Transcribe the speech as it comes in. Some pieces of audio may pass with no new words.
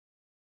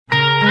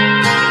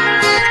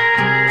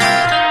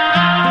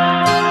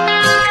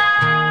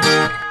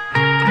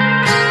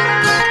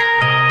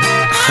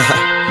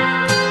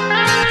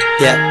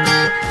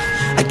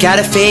got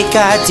a fake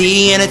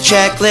ID and a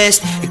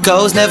checklist. It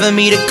goes never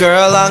meet a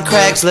girl on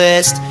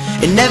Craigslist.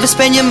 And never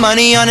spend your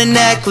money on a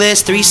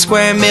necklace. 3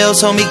 square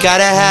meals, homie,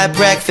 gotta have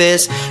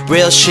breakfast.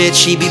 Real shit,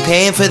 she be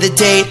paying for the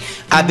date.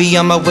 I be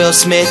on my Will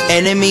Smith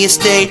enemy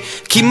estate.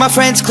 Keep my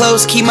friends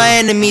close, keep my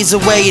enemies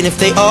away. And if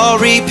they all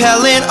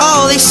repellent,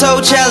 oh, they so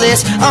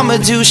jealous, I'ma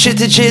do shit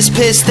to just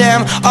piss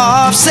them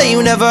off. Say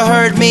you never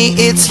heard me,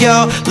 it's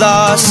your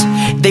loss.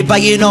 They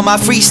biting on my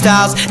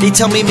freestyles. They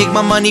tell me make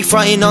my money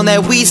frontin' on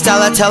that weed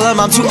style. I tell them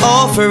I'm too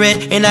old for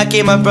it, and I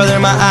gave my brother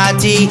my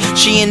ID.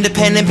 She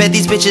independent, bet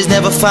these bitches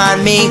never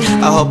find me.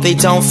 I hope they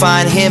don't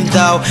find him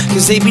though,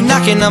 cause they be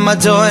knocking on my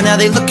door, now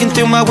they looking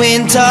through my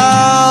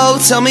window.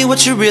 Tell me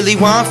what you really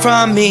want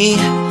from me.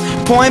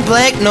 Point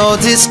blank, no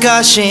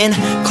discussion.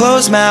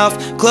 Close mouth,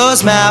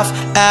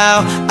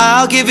 ow.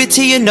 I'll give it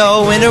to you,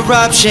 no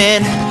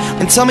interruption.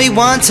 And tell me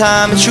one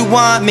time that you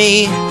want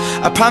me.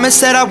 I promise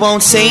that I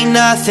won't say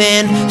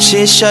nothing.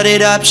 Shit, shut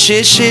it up,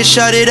 shit,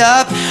 shut it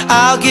up.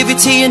 I'll give it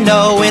to you,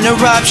 no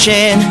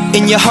interruption.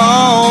 In your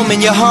home,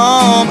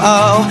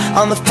 oh.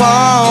 On the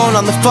phone.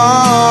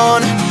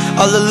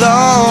 All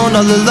alone,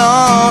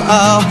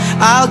 oh.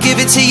 I'll give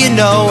it to you,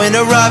 no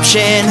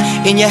interruption.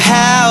 In your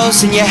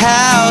house,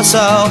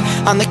 oh.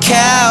 On the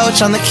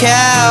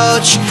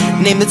couch.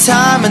 Name the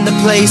time and the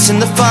place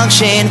and the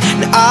function,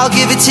 and I'll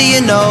give it to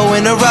you, no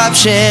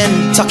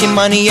interruption. Talking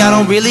money, I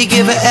don't really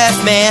give a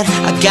F, man.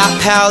 I got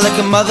power like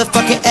a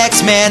motherfucking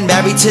X-Man.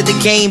 Married to the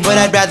game, but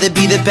I'd rather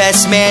be the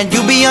best man. You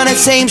be on that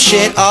same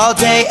shit all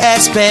day,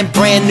 S-Pen.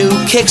 Brand new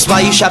kicks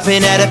while you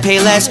shopping at a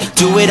Payless.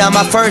 Do it on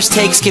my first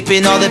take,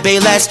 skipping all the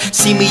Bayless.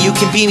 See me, you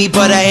can be me,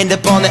 but I end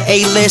up on the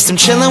A-list. I'm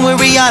chilling with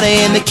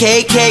Rihanna and the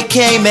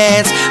KKK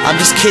mans. I'm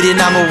just kidding,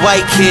 I'm a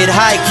white kid.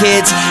 Hi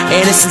kids,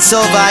 Anderson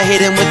Silva, I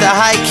hit him with the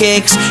high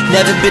kicks.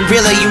 Never been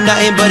realer, you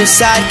nothing but a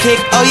sidekick.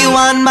 Oh, you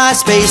on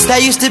MySpace, that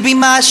used to be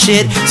my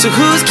shit. So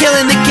who's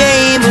killing the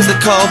game, who's the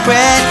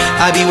culprit?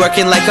 I be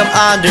working like I'm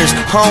Anders,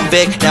 home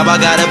Vic. Now I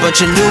got a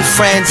bunch of new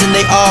friends and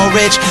they all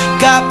rich.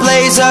 Got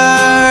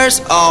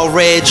blazers, all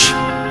rich.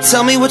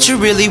 Tell me what you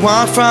really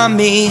want from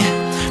me.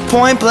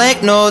 Point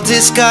blank, no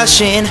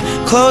discussion.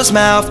 Close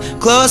mouth,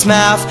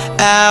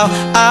 ow.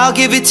 I'll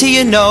give it to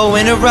you, no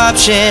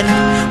interruption.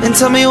 And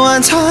tell me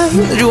one time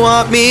that you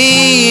want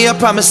me. I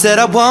promise that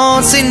I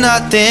won't say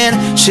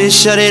nothing. Shit,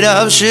 shut it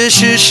up, shit,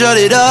 shut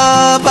it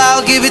up.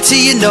 I'll give it to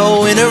you,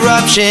 no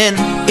interruption.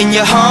 In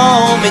your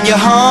home,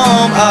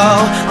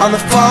 oh. On the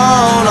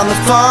phone.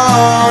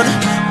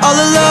 All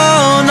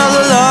alone,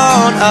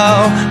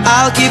 oh.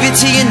 I'll give it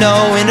to you,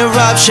 no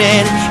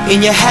interruption.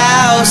 In your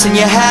house,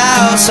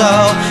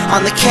 oh.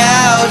 On the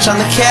couch.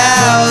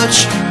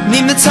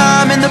 Name the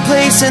time and the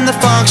place and the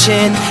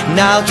function, and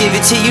I'll give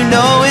it to you,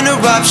 no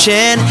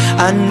interruption.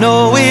 I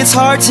know it's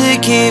hard to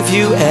give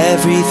you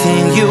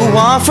everything you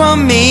want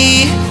from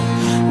me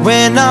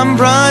when I'm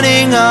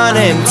running on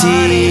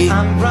empty.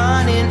 I'm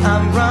running.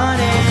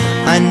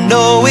 I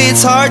know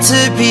it's hard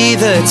to be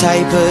the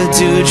type of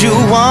dude you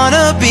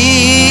wanna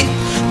be,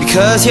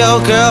 because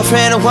your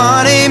girlfriend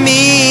wanted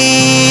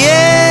me,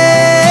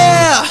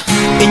 yeah.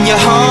 In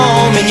your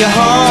home,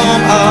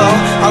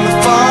 oh. On the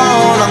phone.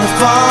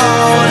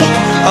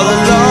 All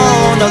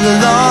alone, oh.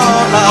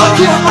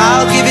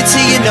 I'll give it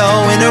to you,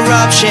 no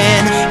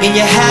interruption. In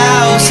your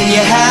house,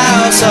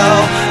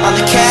 oh. On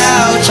the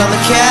couch.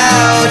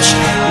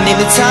 Name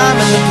the time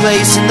and the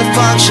place and the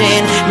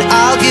function, and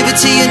I'll give it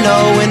to you,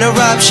 no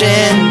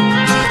interruption.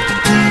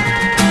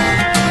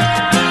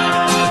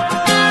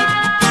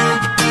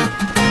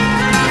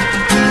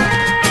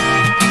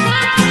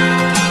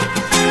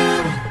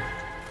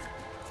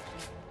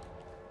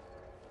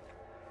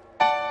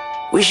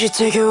 We should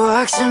take a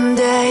walk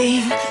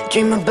someday,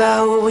 dream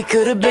about what we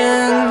could have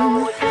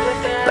been.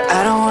 But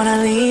I don't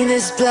wanna leave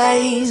this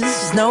place,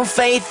 there's no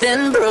faith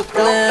in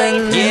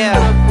Brooklyn. Yeah.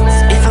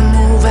 If I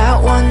move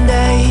out one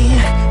day,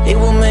 it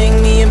will make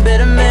me a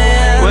better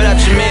man. What up,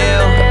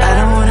 Jamil? But I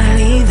don't wanna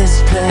leave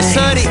this place,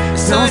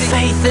 It's no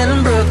faith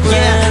in Brooklyn.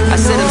 Yeah, I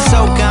said I'm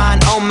so gone,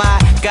 oh my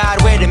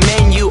God, where the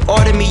menu?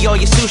 Order me all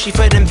your sushi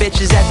for them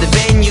bitches at the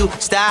venue.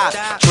 Stop,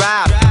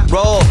 drop,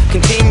 roll,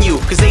 continue,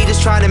 cause they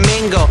just try to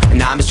mingle,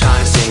 and I'm just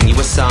trying to sing you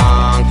a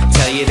song.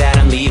 Tell you that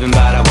I'm leaving,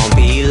 but I won't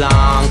be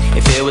long.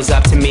 If it was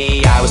up to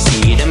me, I would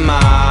see you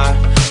tomorrow.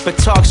 But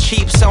talk's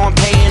cheap, so I'm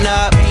paying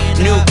up.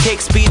 New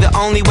kicks be the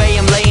only way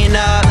I'm laying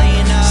up.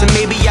 So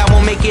maybe I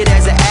won't make it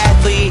as an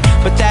athlete,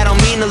 but that don't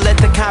mean to let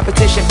the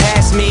competition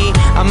pass me.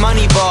 I'm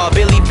Moneyball,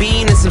 Billy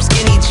Bean and some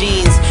skinny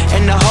jeans,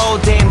 and the whole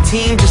damn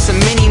team just some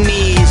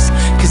mini-me's,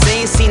 cause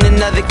they ain't seen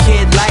another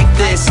kid like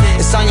this.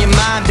 It's on your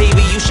mind,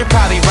 baby, you should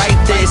probably write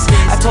this.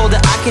 I told her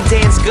I could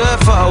dance good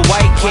for a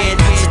white kid,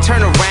 so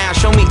turn around,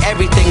 show me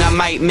everything I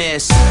might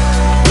miss.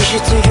 We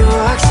should take a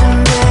walk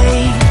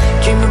someday,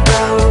 dream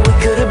about what we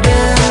could have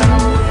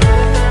been.